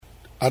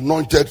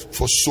anointed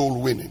for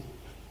soul winning.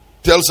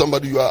 Tell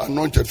somebody you are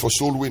anointed for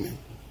soul winning.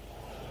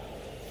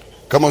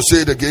 Come on,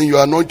 say it again. You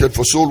are anointed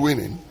for soul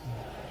winning.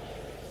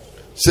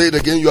 Say it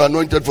again. You are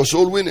anointed for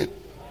soul winning.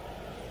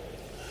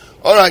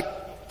 All right.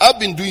 I've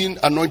been doing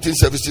anointing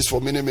services for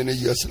many, many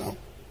years now.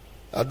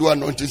 I do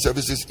anointing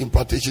services,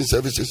 impartation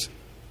services,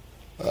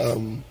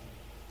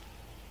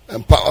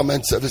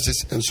 empowerment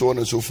services, and so on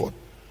and so forth.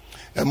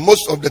 And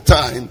most of the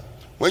time,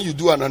 when you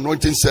do an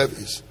anointing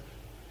service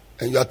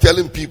and you are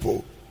telling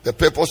people the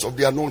purpose of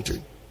the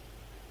anointing,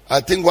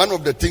 I think one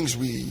of the things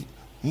we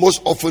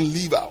most often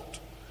leave out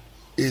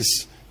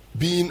is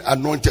being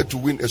anointed to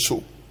win a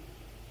soul.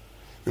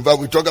 In fact,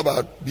 we talk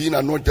about being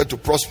anointed to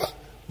prosper,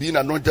 being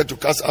anointed to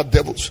cast out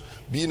devils,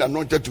 being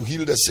anointed to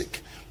heal the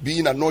sick,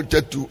 being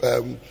anointed to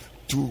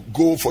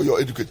go for your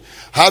education.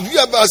 Have you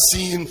ever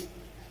seen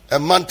a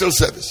mantle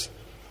service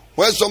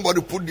where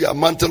somebody put their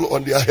mantle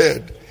on their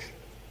head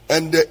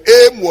and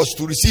the aim was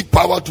to receive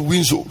power to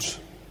win souls?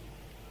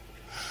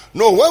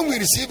 No, when we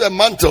receive a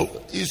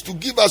mantle, is to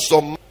give us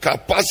some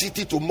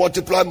capacity to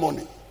multiply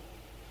money,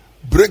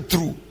 break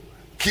through,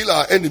 kill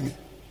our enemy,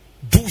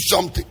 do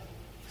something.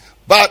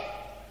 But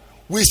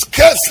we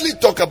scarcely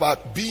talk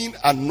about being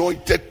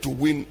anointed to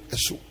win a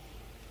soul.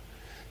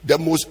 The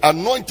most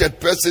anointed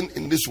person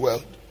in this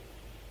world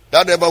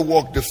that ever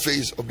walked the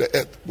face of the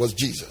earth was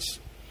Jesus.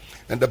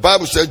 And the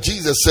Bible said,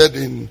 Jesus said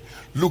in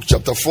Luke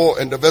chapter 4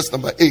 and the verse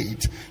number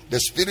 8, the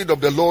Spirit of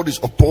the Lord is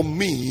upon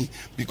me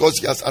because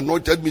he has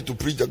anointed me to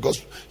preach the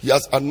gospel. He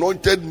has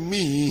anointed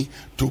me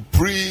to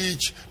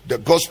preach the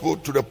gospel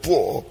to the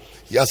poor.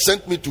 He has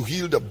sent me to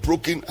heal the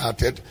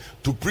brokenhearted,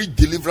 to preach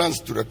deliverance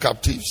to the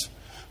captives,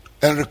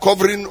 and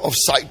recovering of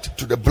sight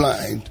to the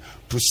blind,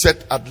 to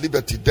set at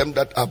liberty them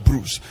that are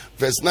bruised.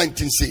 Verse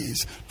 19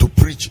 says, to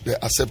preach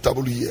the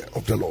acceptable year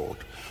of the Lord.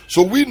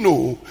 So we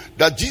know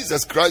that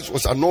Jesus Christ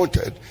was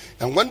anointed,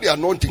 and when the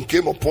anointing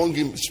came upon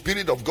him,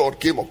 Spirit of God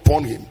came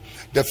upon him,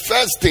 the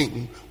first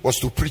thing was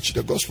to preach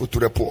the gospel to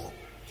the poor.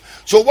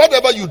 So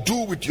whatever you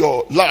do with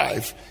your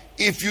life,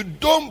 if you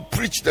don't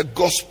preach the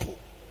gospel,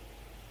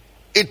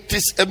 it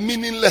is a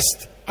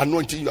meaningless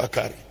anointing you are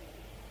carrying.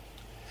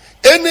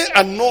 Any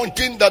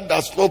anointing that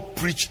does not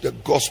preach the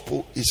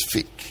gospel is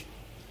fake.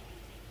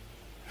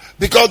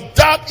 Because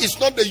that is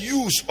not the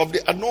use of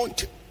the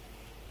anointing.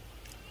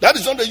 That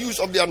is not the use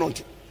of the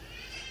anointing.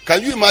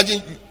 Can you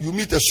imagine you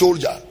meet a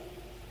soldier?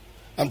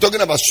 I'm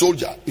talking about a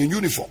soldier in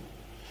uniform.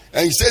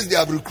 And he says they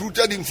have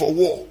recruited him for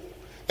war.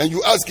 And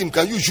you ask him,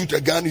 can you shoot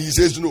a gun? He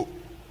says no.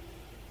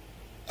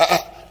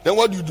 Then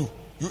what do?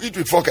 You eat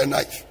with fork and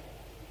knife.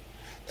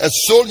 A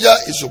soldier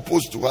is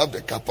supposed to have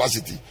the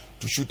capacity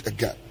to shoot a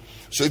gun.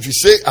 So if you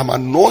say, I'm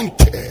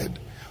anointed,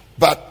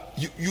 but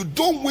you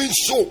don't win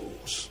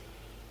souls,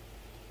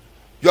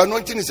 your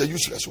anointing is a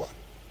useless one.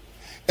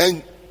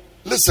 And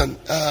listen,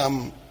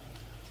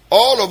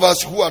 all of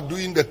us who are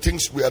doing the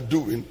things we are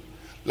doing,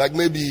 like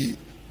maybe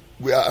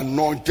we are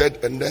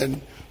anointed and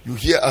then you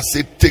hear us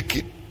say, take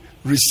it,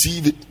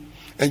 receive it,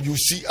 and you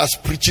see us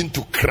preaching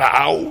to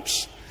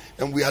crowds,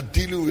 and we are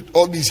dealing with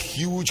all these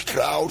huge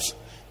crowds.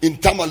 In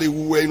Tamale,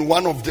 we were in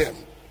one of them,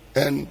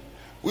 and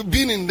we've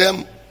been in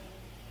them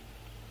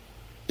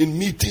in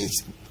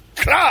meetings,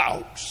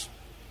 crowds.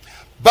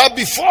 But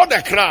before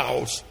the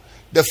crowds,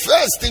 the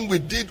first thing we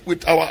did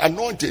with our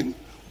anointing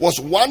was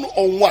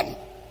one-on-one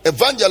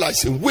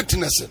evangelizing,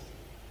 witnessing,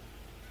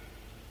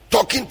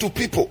 talking to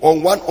people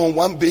on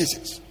one-on-one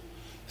basis.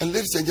 And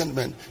ladies and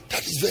gentlemen,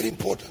 that is very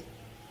important.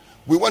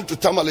 We went to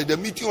Tamale. The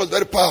meeting was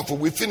very powerful.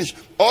 We finished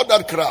all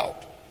that crowd.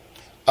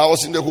 I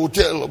was in the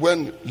hotel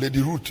when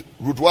Lady Ruth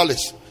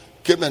Wallace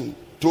came and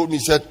told me,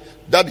 said,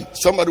 Daddy,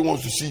 somebody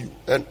wants to see you.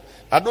 And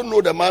I don't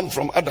know the man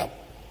from Adam.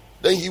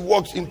 Then he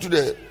walked into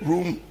the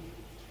room,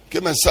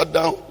 came and sat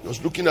down. He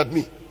was looking at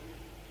me.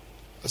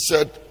 I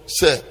said,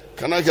 Sir,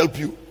 can I help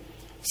you?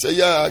 He said,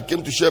 yeah, I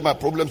came to share my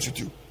problems with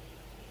you.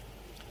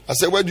 I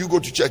said, where do you go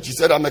to church? He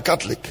said, I'm a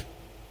Catholic.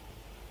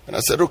 And I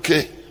said,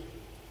 okay,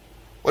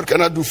 what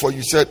can I do for you?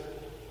 He said,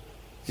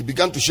 he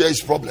began to share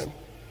his problem.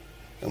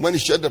 And when he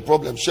shared the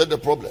problem,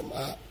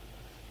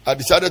 I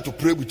decided to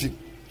pray with him.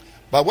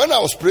 But when I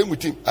was praying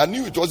with him, I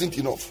knew it wasn't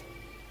enough.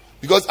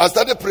 Because I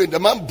started praying, the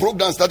man broke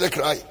down and started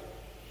crying.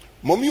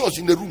 Mommy was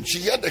in the room,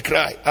 she heard the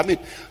cry. I mean,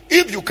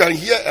 if you can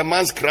hear a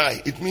man's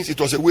cry, it means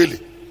it was a wailing.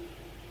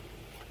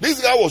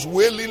 This guy was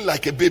wailing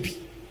like a baby.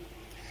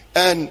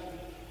 And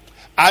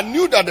I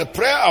knew that the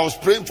prayer I was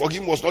praying for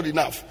him was not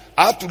enough.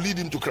 I have to lead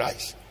him to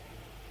Christ.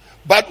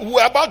 But we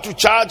were about to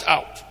charge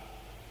out.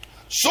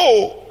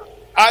 So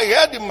I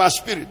heard in my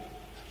spirit,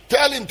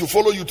 tell him to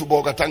follow you to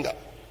Bolgatanga.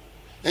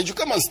 And you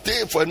come and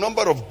stay for a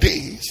number of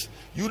days.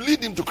 You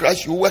lead him to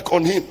Christ, you work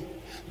on him.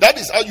 That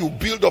is how you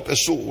build up a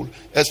soul,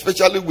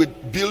 especially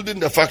with building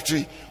the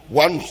factory,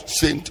 one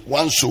saint,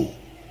 one soul.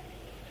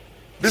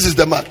 This is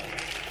the man.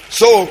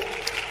 So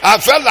I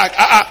felt like,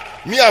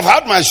 I've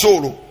had my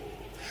soul,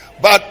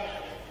 but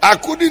I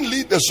couldn't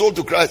lead the soul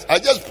to Christ. I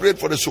just prayed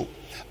for the soul.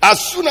 As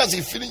soon as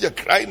he finished the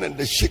crying and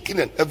the shaking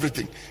and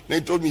everything,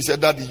 then he told me, he said,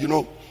 Daddy,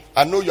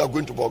 I know you are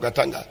going to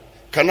Bolgatanga.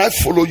 Can I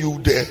follow you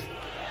there?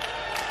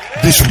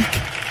 this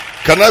week.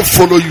 Can I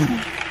follow you?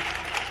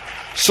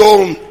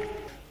 So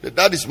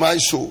that is my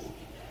soul.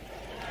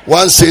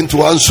 One saint,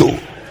 one soul.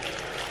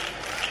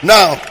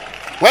 Now,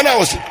 when I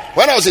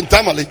was in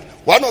Tamale,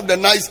 one of the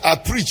nights I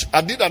preached,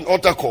 I did an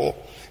altar call,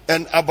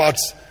 and about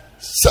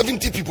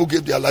 70 people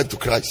gave their life to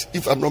Christ.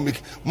 If I'm not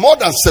making, more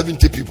than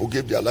 70 people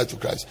gave their life to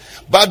Christ.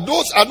 But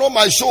those are not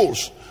my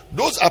souls.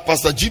 Those are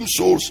Pastor Jim's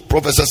souls,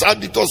 Professor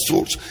Saditor's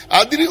souls.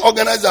 I didn't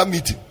organize that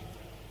meeting.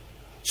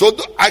 So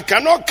I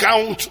cannot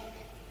count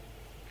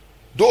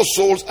those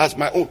souls as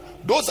my own.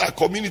 Those are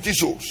community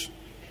souls.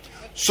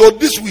 So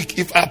this week,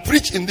 if I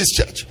preach in this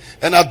church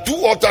and I do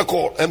altar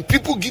call and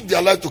people give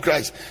their life to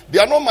Christ, they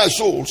are not my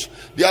souls.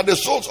 They are the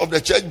souls of the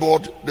church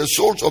board, the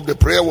souls of the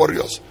prayer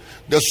warriors,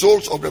 the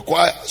souls of the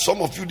choir.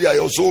 Some of you, they are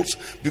your souls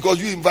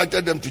because you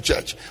invited them to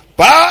church.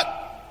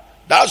 But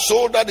that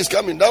soul that is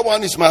coming, that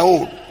one is my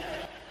own.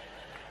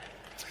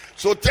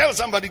 So tell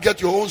somebody,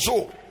 get your own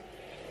soul.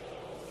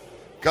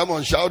 Come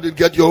on, shout it,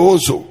 get your own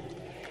soul.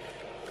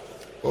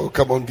 Oh,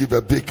 come on, give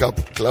a big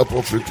clap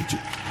of refugee.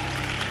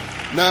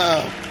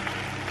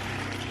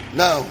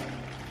 Now,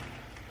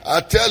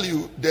 I tell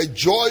you, the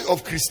joy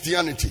of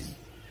Christianity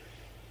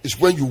is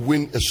when you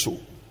win a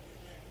soul.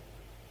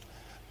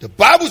 The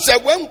Bible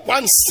said when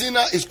one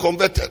sinner is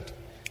converted,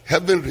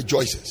 heaven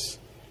rejoices.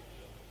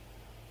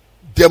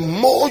 The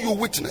more you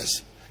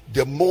witness,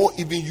 the more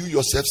even you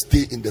yourself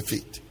stay in the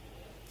faith.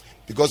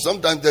 Because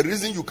sometimes the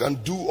reason you can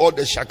do all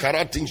the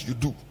shakara things you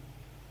do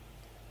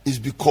is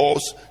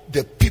because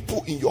the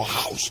people in your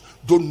house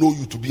don't know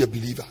you to be a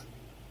believer.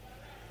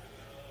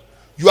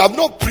 You have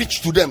not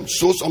preached to them,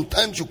 so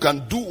sometimes you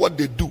can do what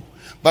they do.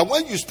 But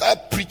when you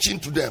start preaching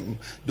to them,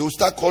 they will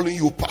start calling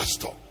you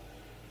pastor.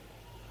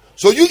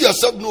 So you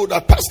yourself know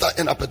that pastor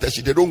and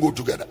apeteshi, they don't go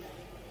together.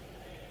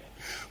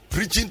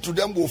 Preaching to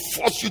them will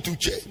force you to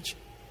change.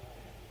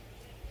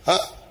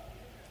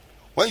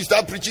 When you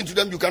start preaching to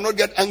them, you cannot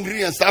get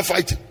angry and start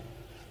fighting.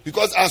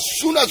 Because as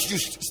soon as you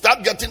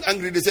start getting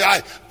angry, they say,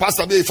 "Hi,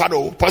 Pastor be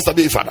father, Pastor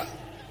be father."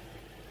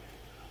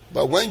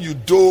 But when you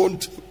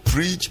don't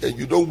preach and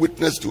you don't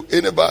witness to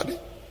anybody,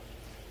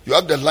 you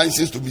have the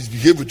license to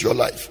misbehave with your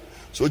life.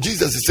 So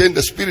Jesus is saying,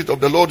 the Spirit of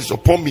the Lord is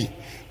upon me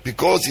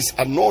because He's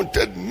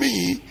anointed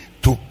me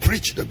to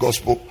preach the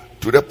gospel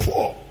to the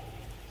poor.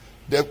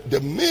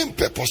 The main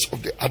purpose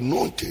of the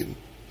anointing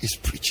is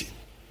preaching.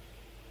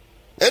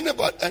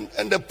 Anybody,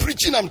 and the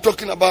preaching I'm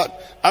talking about,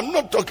 I'm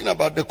not talking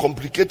about the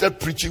complicated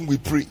preaching we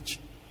preach.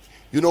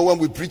 You know, when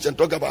we preach and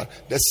talk about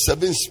the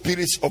 7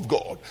 spirits of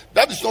God,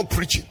 that is not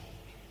preaching.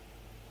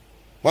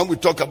 When we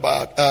talk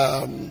about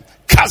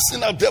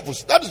casting out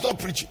devils, that is not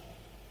preaching.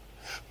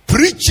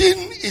 Preaching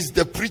is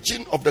the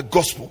preaching of the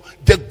gospel,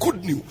 the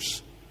good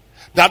news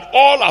that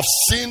all have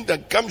sinned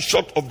and come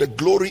short of the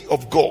glory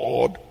of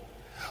God.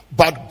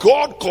 But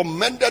God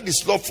commended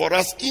His love for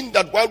us in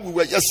that while we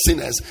were just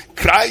sinners,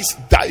 Christ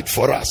died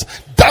for us.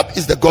 That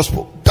is the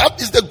gospel.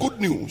 That is the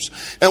good news.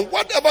 And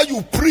whatever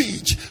you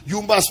preach,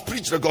 you must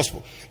preach the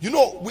gospel. You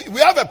know, we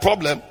have a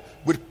problem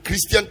with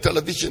Christian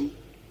television,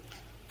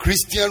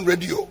 Christian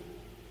radio,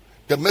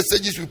 the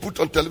messages we put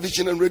on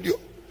television and radio.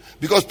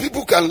 Because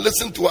people can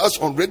listen to us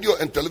on radio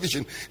and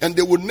television and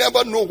they will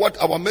never know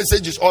what our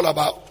message is all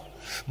about.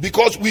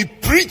 Because we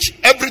preach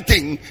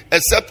everything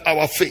except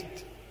our faith.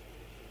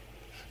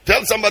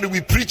 Tell somebody,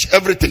 we preach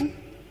everything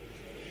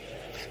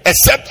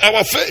except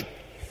our faith.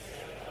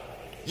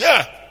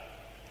 Yeah.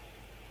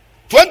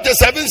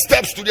 27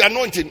 steps to the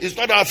anointing is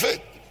not our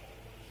faith.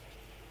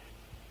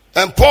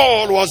 And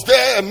Paul was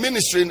there and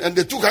ministering, and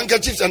they took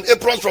handkerchiefs and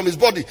aprons from his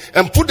body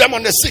and put them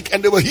on the sick,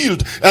 and they were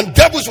healed, and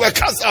devils were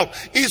cast out.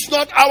 It's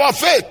not our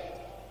faith.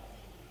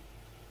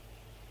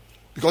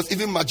 Because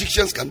even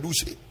magicians can do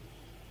so.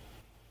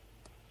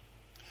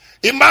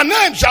 In my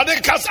name shall they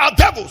cast out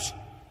devils.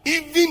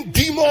 Even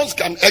demons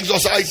can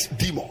exorcise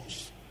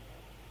demons.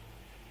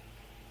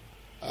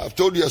 I've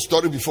told you a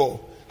story before.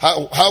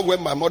 How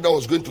when my mother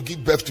was going to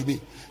give birth to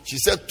me, she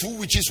said 2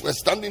 witches were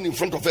standing in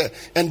front of her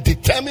and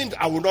determined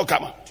I would not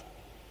come out.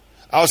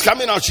 I was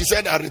coming out, she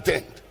said I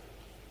returned.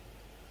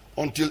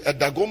 Until a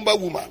Dagomba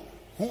woman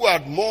who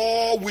had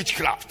more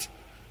witchcraft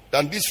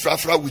than these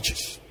Frafra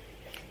witches.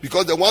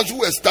 Because the ones who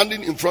were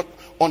standing in front,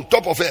 on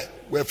top of her,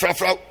 were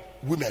Frafra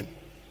women.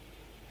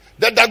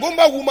 The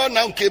Dagomba woman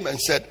now came and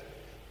said,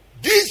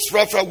 "These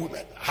Frafra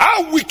women,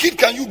 how wicked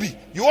can you be?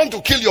 You want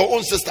to kill your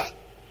own sister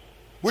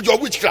with your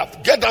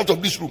witchcraft. Get out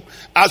of this room."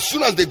 As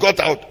soon as they got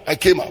out, I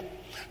came out.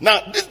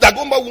 Now, this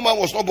Dagomba woman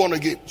was not born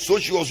again. So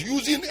she was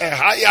using a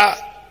higher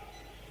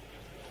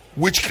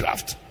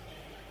witchcraft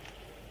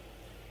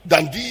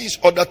than these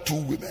other 2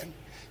 women.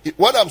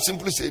 What I'm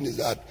simply saying is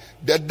that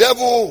the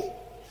devil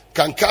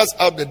can cast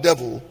out the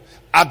devil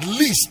at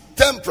least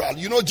temporal.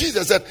 You know,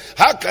 Jesus said,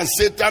 how can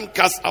Satan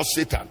cast out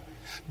Satan?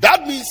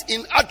 That means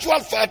in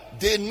actual fact,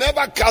 they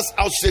never cast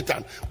out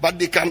Satan, but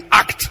they can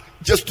act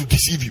just to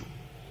deceive you.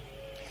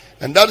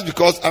 And that is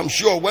because I'm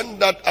sure when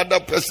that other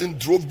person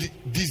drove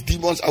these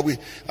demons away,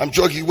 I'm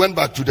sure he went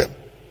back to them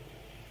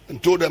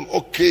and told them,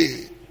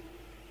 "Okay,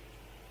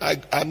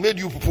 I made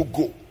you people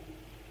go.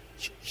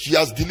 She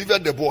has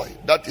delivered the boy.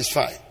 That is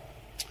fine.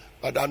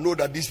 But I know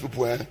that these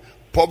people,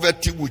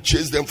 poverty will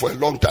chase them for a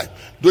long time.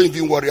 Don't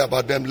even worry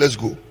about them. Let's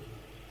go.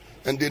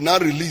 And they now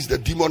release the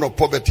demon of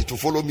poverty to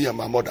follow me and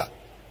my mother.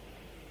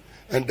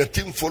 And the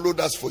team followed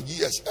us for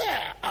years.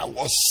 I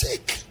was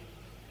sick.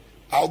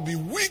 I'll be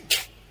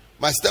weak.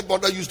 My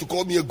stepmother used to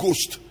call me a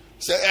ghost.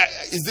 Say,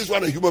 is this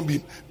one a human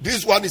being?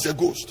 This one is a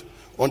ghost.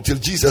 Until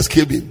Jesus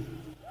came in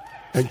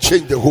and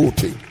changed the whole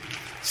thing.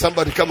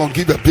 Somebody come on,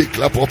 give a big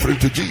clap offering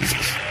to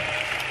Jesus.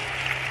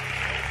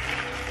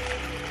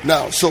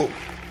 Now, so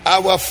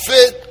our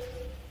faith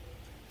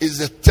is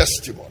a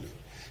testimony.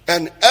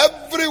 And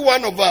every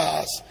one of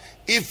us,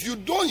 if you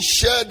don't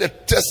share the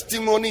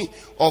testimony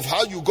of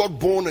how you got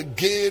born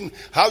again,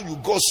 how you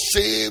got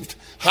saved,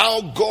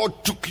 how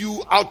God took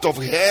you out of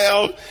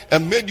hell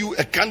and made you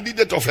a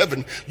candidate of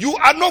heaven, you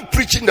are not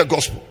preaching the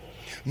gospel.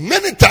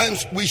 Many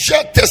times we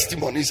share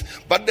testimonies,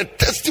 but the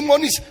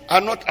testimonies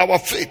are not our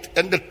faith,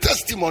 and the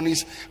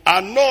testimonies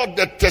are not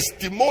the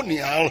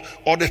testimonial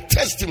or the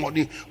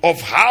testimony of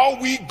how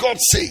we got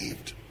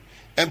saved.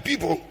 And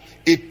people,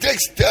 it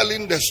takes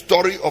telling the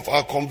story of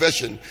our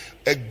conversion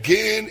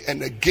again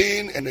and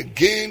again and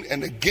again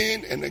and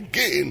again and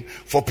again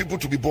for people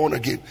to be born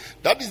again.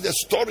 That is the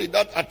story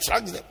that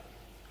attracts them.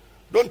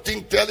 Don't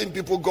think telling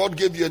people God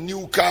gave you a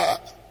new car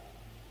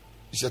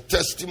is a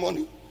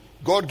testimony.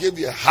 God gave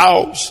you a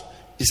house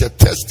is a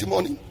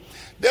testimony.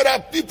 There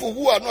are people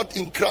who are not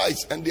in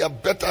Christ and they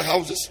have better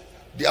houses,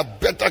 they have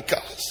better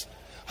cars.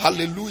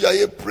 Hallelujah.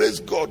 Yeah,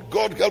 praise God.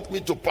 God helped me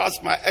to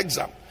pass my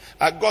exam.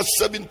 I got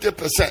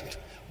 70%.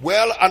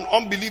 Well, an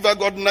unbeliever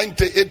got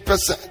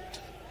 98%.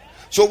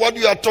 So what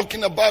you are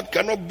talking about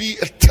cannot be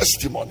a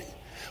testimony.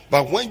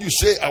 But when you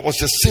say I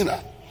was a sinner,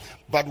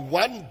 but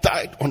one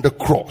died on the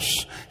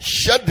cross,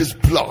 shed his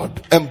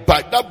blood, and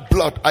by that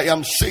blood I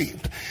am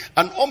saved.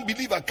 An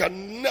unbeliever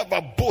can never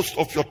boast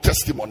of your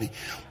testimony.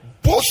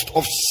 Boast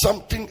of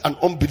something an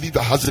unbeliever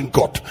hasn't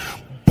got.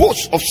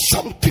 Boast of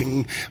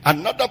something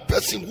another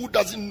person who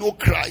doesn't know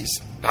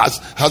Christ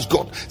has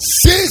got.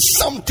 Say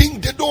something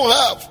they don't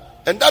have,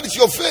 and that is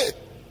your faith.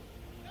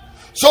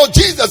 So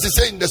Jesus is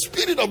saying the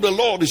Spirit of the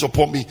Lord is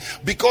upon me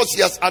because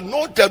he has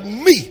anointed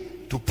me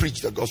to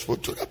preach the gospel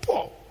to the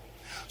poor.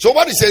 So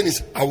what he's saying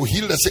is, I will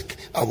heal the sick,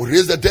 I will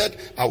raise the dead,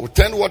 I will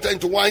turn water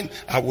into wine,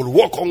 I will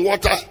walk on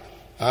water,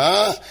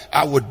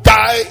 I will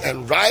die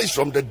and rise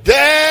from the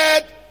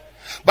dead.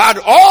 But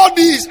all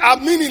these are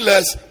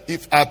meaningless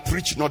if I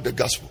preach not the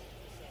gospel.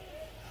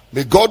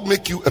 May God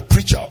make you a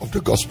preacher of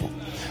the gospel.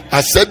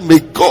 I said, may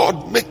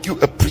God make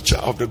you a preacher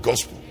of the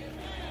gospel.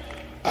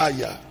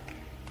 Yeah.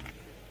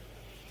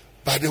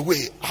 By the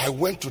way, I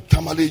went to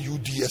Tamale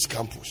UDS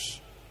campus.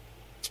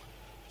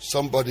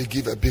 Somebody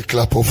give a big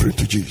clap offering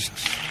to Jesus.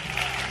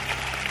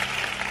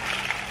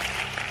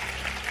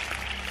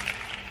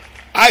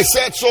 I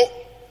said, so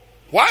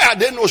why are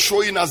they not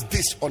showing us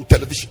this on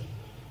television?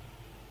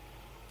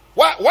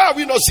 Why are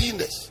we not seeing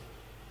this?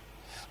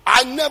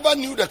 I never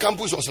knew the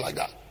campus was like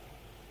that.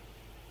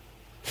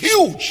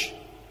 Huge,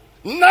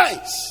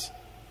 nice,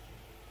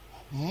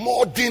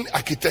 modern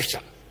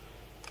architecture.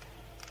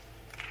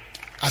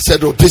 I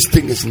said, oh, this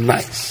thing is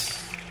nice.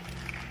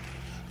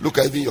 Look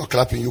at even you're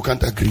clapping, you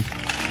can't agree.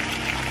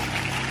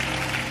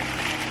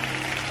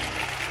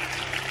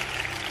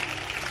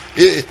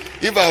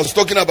 If I was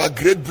talking about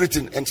Great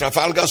Britain and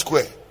Trafalgar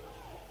Square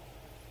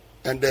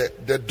and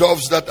the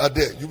doves that are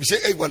there, you would say,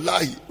 hey,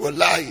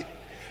 wallahi.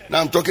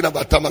 Now I'm talking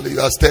about Tamale, you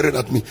are staring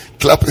at me,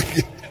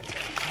 clapping.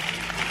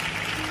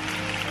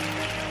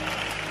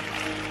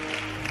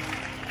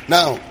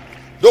 Now,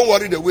 don't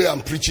worry the way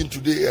I'm preaching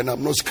today and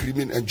I'm not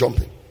screaming and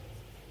jumping.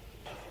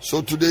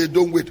 So today,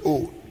 don't wait.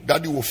 Oh,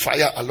 daddy will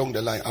fire along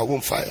the line. I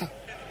won't fire.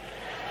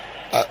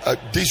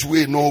 This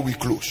way, no, we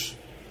close.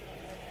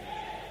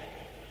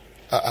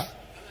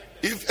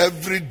 If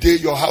every day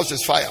your house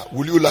is fire,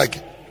 will you like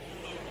it?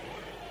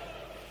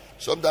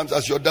 Sometimes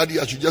as your daddy,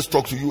 I should just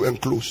talk to you and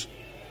close.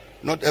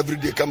 Not every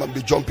day come and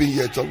be jumping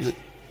here.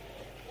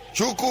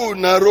 Chuku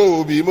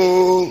narobi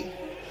mo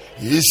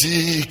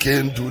isi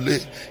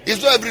kendule.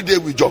 It's not every day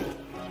we jump.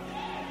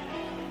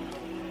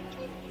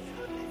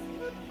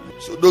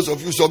 So those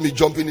of you saw me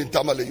jumping in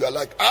Tamale, you are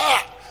like,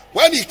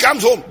 when he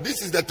comes home,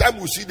 this is the time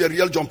we see the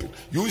real jumping.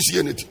 You won't see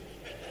anything.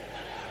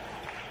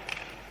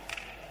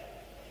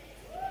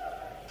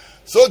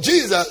 So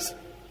Jesus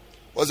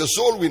was a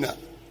soul winner.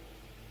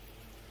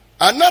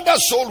 Another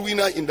soul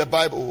winner in the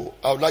Bible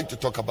I would like to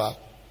talk about,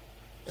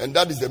 and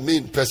that is the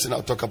main person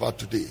I'll talk about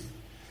today,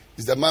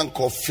 is the man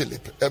called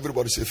Philip.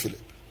 Everybody say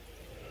Philip.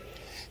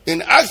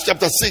 In Acts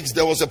chapter 6,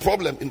 there was a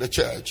problem in the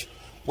church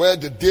where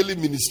the daily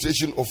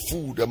ministration of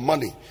food and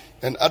money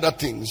and other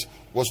things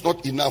was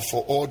not enough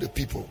for all the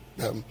people.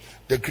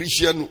 The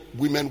Christian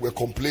women were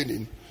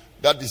complaining.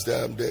 That is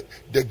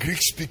the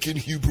Greek-speaking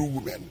Hebrew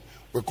women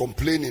were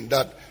complaining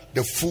that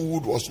the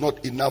food was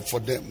not enough for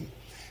them.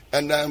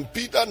 And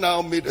Peter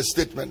now made a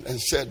statement and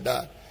said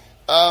that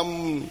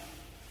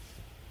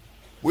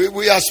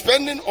we are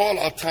spending all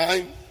our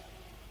time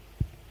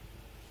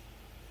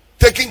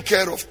taking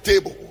care of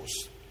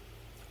tables,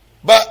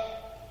 but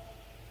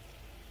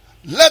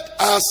let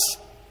us,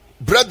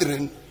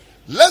 brethren,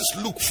 let's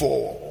look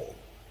for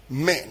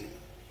men.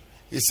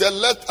 He said,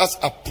 let us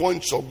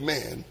appoint some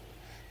men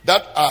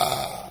that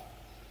are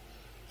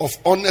of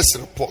honest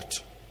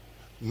report,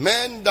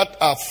 men that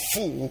are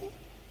full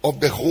of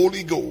the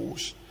Holy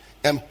Ghost,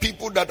 and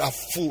people that are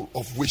full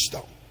of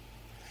wisdom.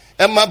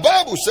 And my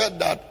Bible said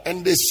that,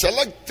 and they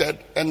selected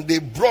and they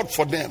brought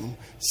for them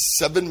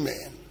 7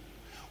 men.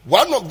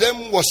 One of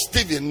them was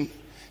Stephen,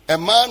 a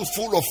man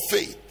full of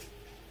faith,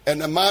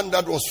 and a man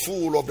that was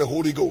full of the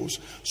Holy Ghost.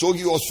 So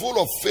he was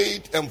full of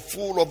faith and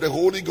full of the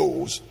Holy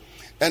Ghost.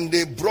 And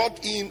they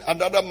brought in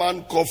another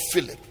man called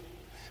Philip.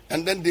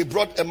 And then they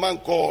brought a man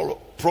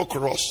called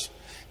Prochorus.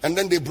 And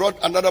then they brought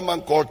another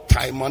man called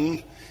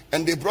Timon.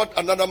 And they brought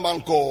another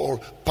man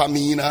called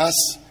Parmenas.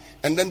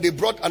 And then they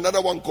brought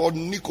another one called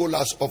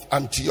Nicholas of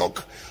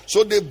Antioch.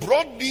 So they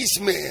brought these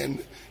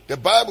men, the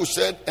Bible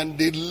said, and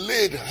they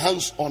laid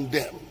hands on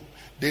them.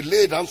 They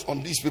laid hands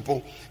on these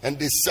people and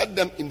they set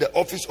them in the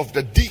office of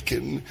the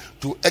deacon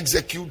to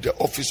execute the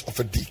office of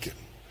a deacon.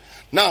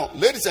 Now,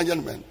 ladies and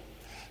gentlemen,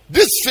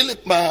 this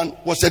Philip man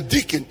was a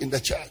deacon in the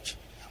church.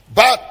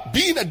 But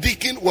being a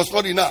deacon was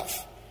not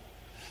enough.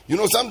 You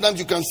know, sometimes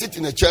you can sit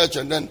in a church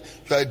and then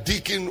you are a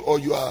deacon, or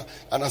you are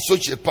an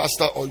associate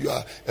pastor, or you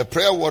are a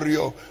prayer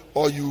warrior,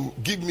 or you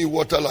give me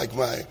water like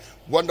my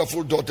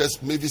wonderful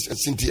daughters Mavis and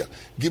Cynthia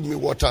give me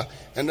water,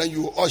 and then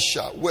you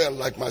usher well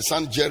like my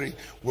son Jerry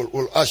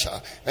will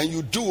usher, and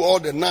you do all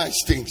the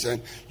nice things,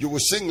 and you will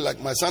sing like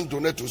my son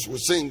Donatus will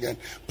sing, and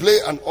play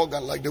an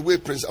organ like the way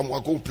Prince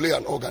Amwako play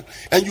an organ,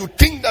 and you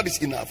think that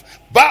is enough.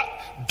 But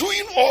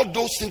doing all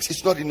those things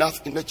is not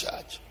enough in the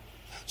church.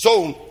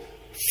 So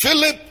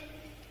Philip,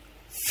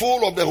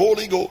 full of the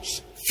Holy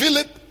Ghost,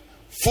 Philip,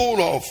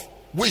 full of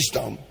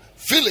wisdom,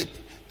 Philip,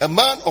 a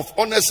man of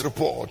honest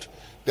report.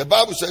 The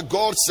Bible said,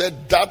 God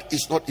said that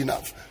is not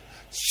enough.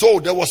 So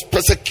there was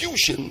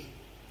persecution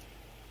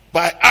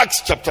by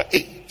Acts chapter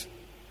 8.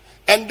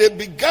 And they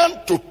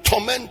began to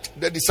torment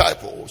the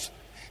disciples.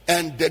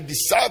 And the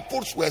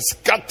disciples were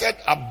scattered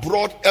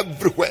abroad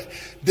everywhere.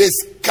 They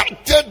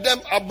scattered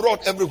them abroad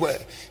everywhere.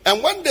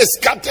 And when they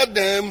scattered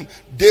them,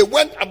 they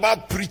went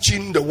about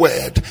preaching the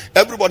word.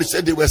 Everybody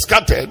said they were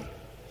scattered.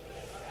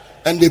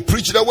 And they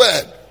preached the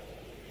word.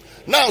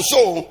 Now,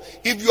 so,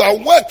 if you are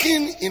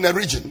working in a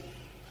region,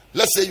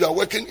 let's say you are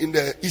working in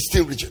the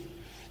eastern region,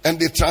 and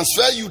they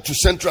transfer you to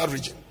central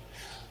region,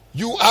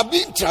 you are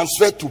being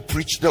transferred to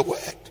preach the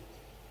word.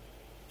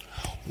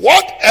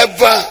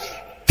 Whatever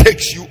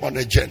takes you on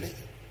a journey,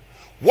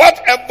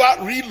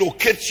 whatever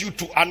relocates you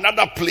to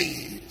another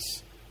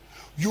place,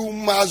 you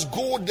must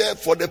go there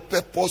for the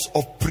purpose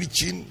of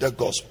preaching the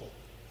gospel.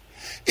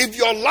 If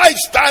your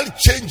lifestyle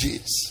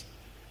changes,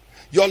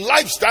 your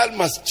lifestyle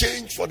must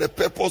change for the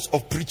purpose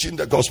of preaching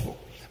the gospel.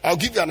 I'll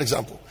give you an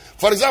example.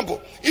 For example,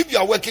 if you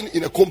are working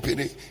in a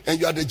company and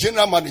you are the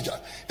general manager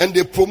and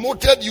they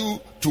promoted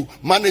you to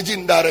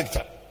managing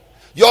director,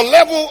 your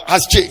level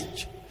has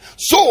changed.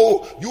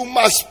 So you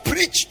must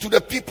preach to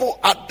the people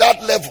at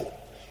that level.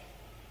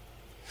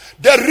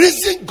 The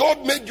reason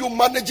God made you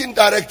managing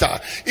director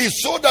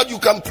is so that you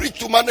can preach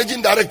to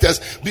managing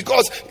directors,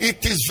 because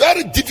it is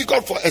very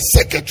difficult for a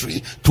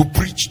secretary to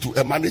preach to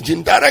a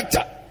managing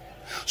director.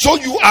 So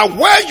you are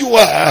where you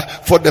are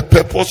for the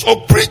purpose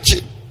of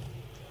preaching.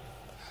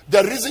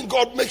 The reason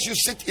God makes you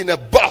sit in a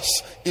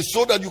bus is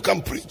so that you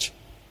can preach.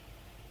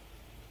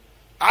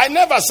 I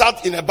never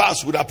sat in a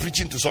bus without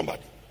preaching to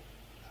somebody.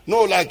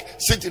 No, like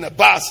sit in a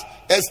bus,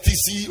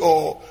 STC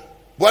or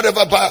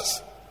whatever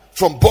bus,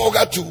 from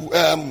Boga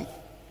to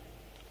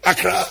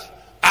Accra.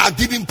 I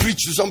didn't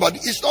preach to somebody.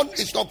 It's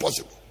not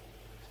possible.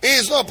 It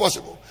is not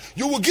possible.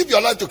 You will give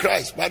your life to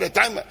Christ by the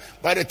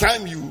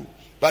time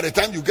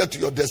you get to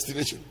your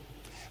destination.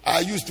 I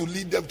used to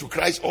lead them to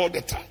Christ all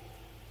the time.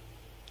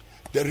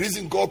 The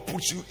reason God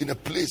puts you in a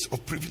place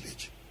of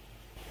privilege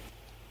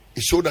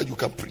is so that you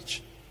can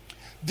preach.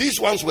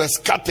 These ones were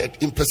scattered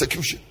in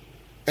persecution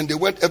and they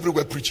went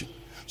everywhere preaching.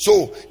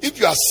 So if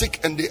you are sick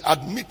and they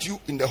admit you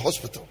in the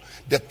hospital,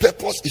 the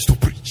purpose is to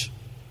preach.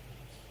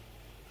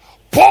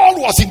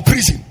 Paul was in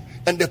prison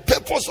and the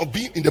purpose of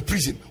being in the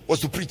prison was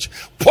to preach.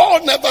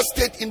 Paul never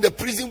stayed in the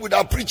prison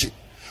without preaching.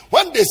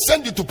 When they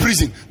send you to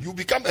prison, you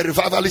become a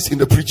revivalist in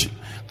the preaching.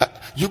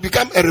 You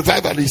become a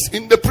revivalist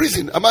in the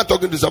prison. Am I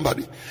talking to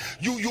somebody?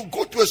 You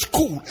go to a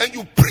school and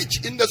you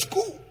preach in the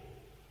school.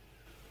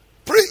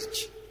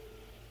 Preach.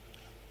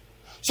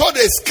 So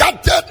they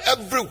scattered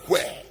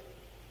everywhere.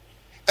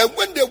 And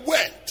when they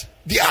went,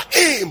 their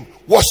aim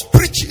was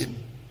preaching.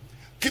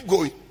 Keep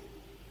going.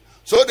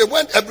 So they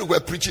went everywhere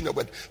preaching the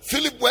word.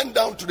 Philip went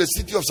down to the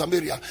city of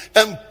Samaria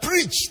and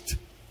preached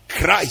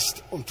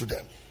Christ unto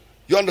them.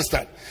 You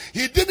understand?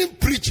 He didn't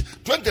preach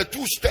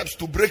 22 steps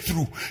to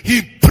breakthrough.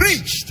 He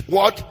preached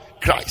what?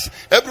 Christ.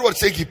 Everyone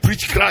say he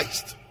preached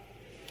Christ.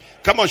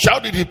 Come on,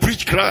 shout it, he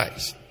preached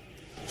Christ.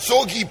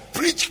 So he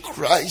preached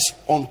Christ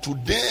unto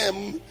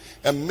them,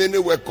 and many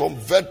were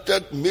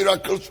converted.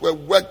 Miracles were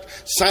worked,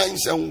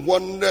 signs and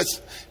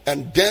wonders.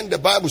 And then the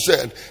Bible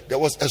said there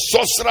was a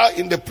sorcerer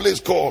in the place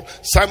called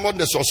Simon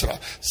the sorcerer.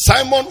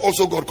 Simon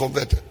also got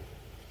converted.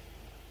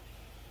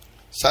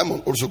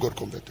 Simon also got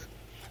converted.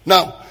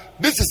 Now,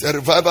 this is a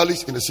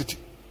revivalist in the city.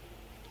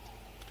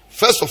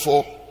 First of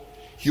all,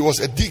 he was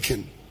a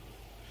deacon.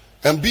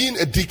 And being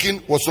a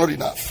deacon was not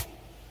enough.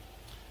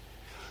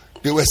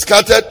 They were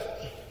scattered.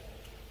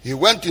 He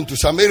went into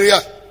Samaria.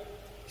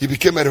 He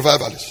became a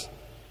revivalist.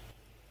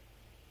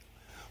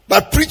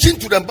 But preaching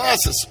to the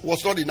masses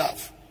was not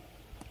enough.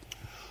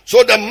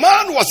 So the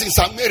man was in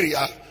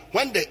Samaria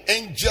when the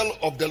angel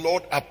of the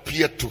Lord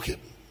appeared to him.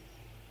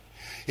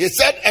 He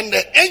said, and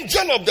the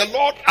angel of the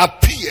Lord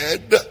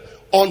appeared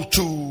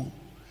unto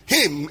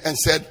him and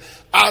said,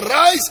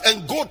 arise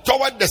and go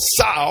toward the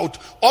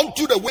south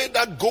unto the way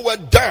that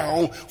goeth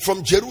down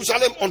from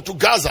Jerusalem unto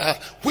Gaza,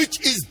 which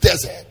is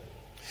desert.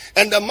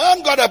 And the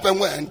man got up and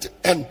went,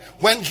 and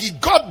when he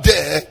got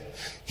there,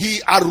 he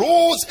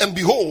arose, and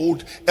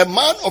behold, a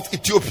man of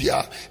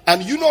Ethiopia,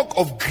 an eunuch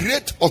of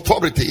great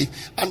authority,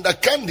 under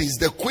Candace,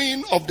 the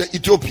queen of the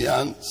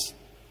Ethiopians,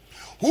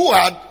 who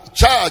had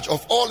charge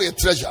of all her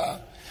treasure,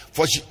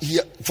 for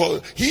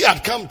he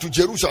had come to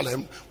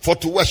Jerusalem for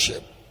to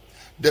worship.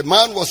 The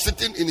man was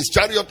sitting in his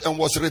chariot and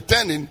was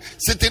returning,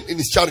 sitting in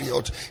his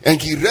chariot, and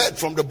he read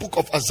from the book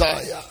of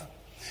Isaiah.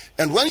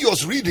 And when he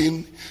was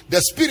reading,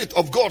 the Spirit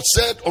of God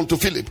said unto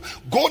Philip,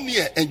 go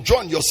near and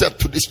join yourself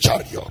to this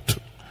chariot.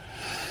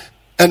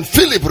 And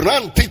Philip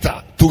ran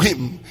thither to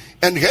him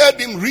and heard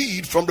him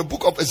read from the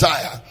book of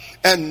Isaiah,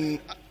 and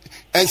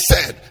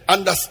said,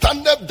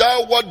 understandest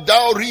thou what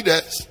thou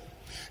readest?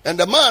 And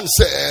the man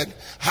said,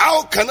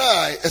 how can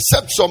I,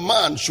 except some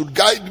man should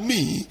guide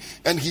me?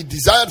 And he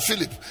desired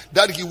Philip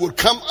that he would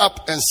come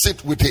up and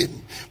sit with him.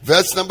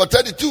 Verse number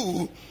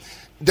 32,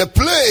 the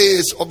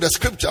place of the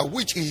scripture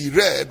which he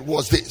read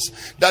was this,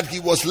 that he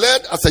was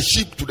led as a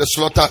sheep to the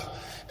slaughter,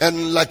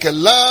 and like a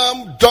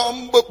lamb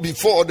dumb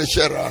before the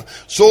shearer,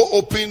 so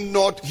opened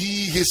not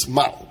he his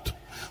mouth.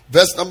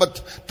 Verse number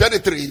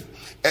 33,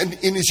 and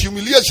in his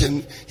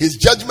humiliation his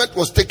judgment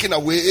was taken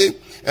away,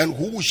 and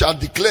who shall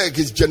declare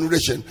his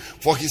generation?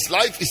 For his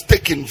life is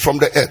taken from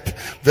the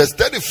earth. Verse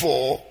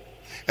 34,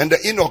 and the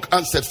eunuch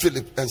answered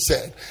Philip and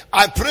said,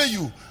 I pray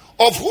you,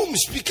 of whom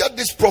speaketh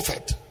this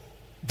prophet?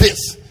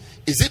 This,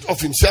 is it of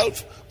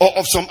himself or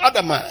of some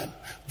other man?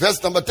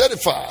 Verse number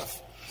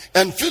 35,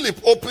 and Philip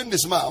opened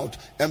his mouth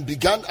and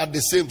began at the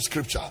same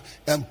scripture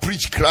and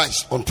preached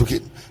Christ unto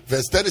him.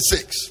 Verse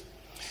 36,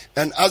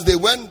 and as they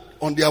went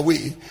on their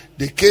way,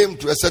 they came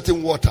to a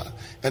certain water,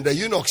 and the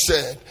eunuch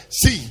said,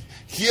 see,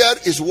 here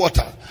is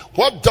water.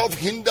 What doth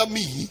hinder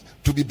me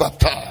to be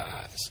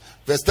baptized?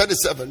 Verse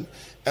 37,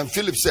 and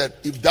Philip said,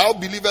 if thou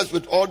believest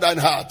with all thine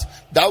heart,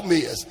 thou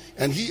mayest.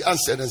 And he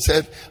answered and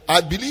said, I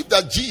believe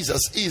that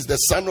Jesus is the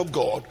Son of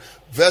God.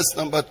 Verse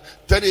number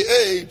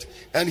 38,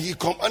 and he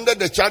commanded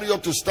the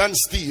chariot to stand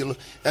still,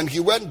 and he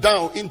went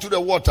down into the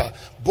water,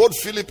 both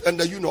Philip and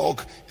the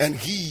eunuch, and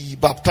he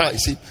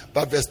baptized him.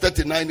 But verse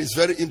 39 is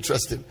very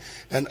interesting.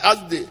 And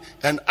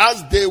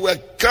as they were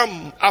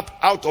come up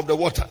out of the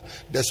water,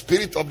 the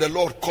Spirit of the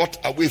Lord caught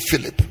away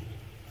Philip,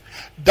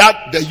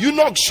 that the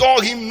eunuch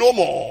saw him no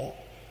more,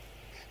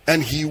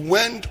 and he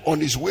went on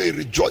his way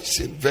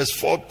rejoicing. Verse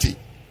 40,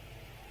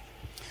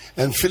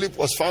 and Philip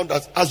was found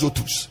at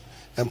Azotus,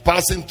 and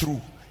passing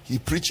through, he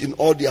preached in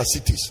all their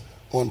cities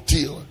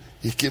until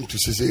he came to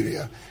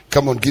Caesarea.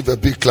 Come on, give a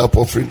big clap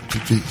offering to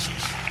Jesus.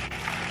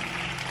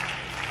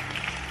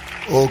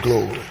 Oh,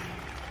 glory.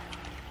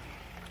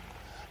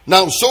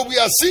 Now, so we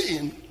are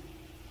seeing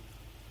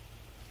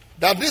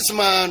that this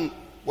man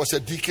was a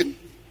deacon.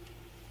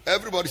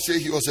 Everybody say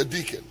he was a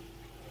deacon.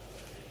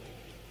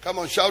 Come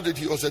on, shout it,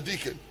 he was a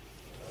deacon.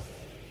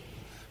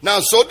 Now,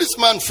 so this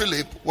man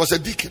Philip was a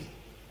deacon.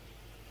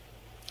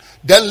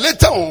 Then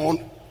later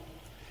on,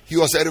 he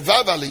was a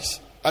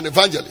revivalist, an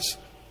evangelist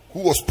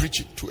who was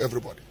preaching to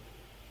everybody.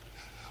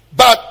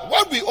 But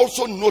what we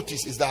also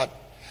notice is that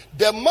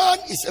the man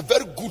is a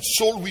very good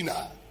soul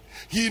winner.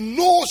 He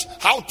knows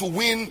how to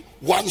win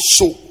one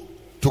soul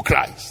to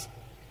Christ.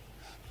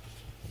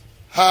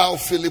 How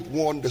Philip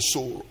won the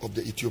soul of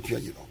the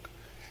Ethiopian eunuch.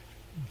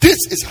 This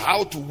is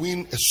how to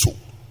win a soul,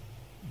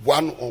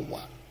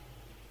 one-on-one.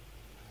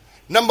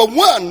 Number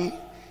one,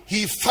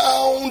 he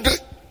found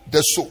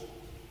the soul.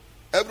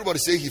 Everybody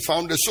say he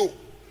found the soul.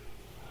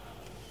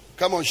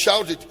 Come on,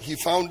 shout it. He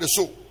found the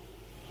soul.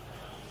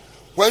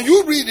 When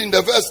you read in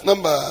the verse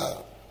number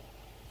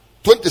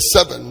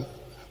 27,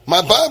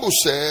 my Bible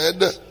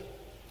said,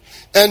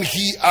 and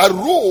he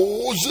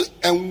arose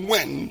and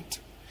went,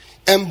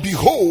 and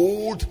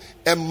behold,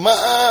 a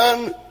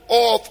man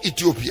of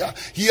Ethiopia.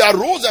 He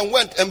arose and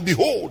went, and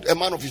behold, a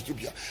man of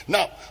Ethiopia.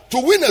 Now, to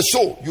win a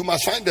soul, you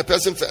must find the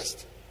person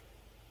first.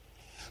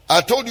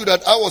 I told you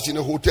that I was in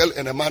a hotel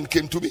and a man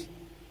came to me.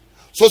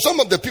 So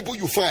some of the people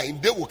you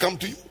find, they will come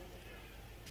to you.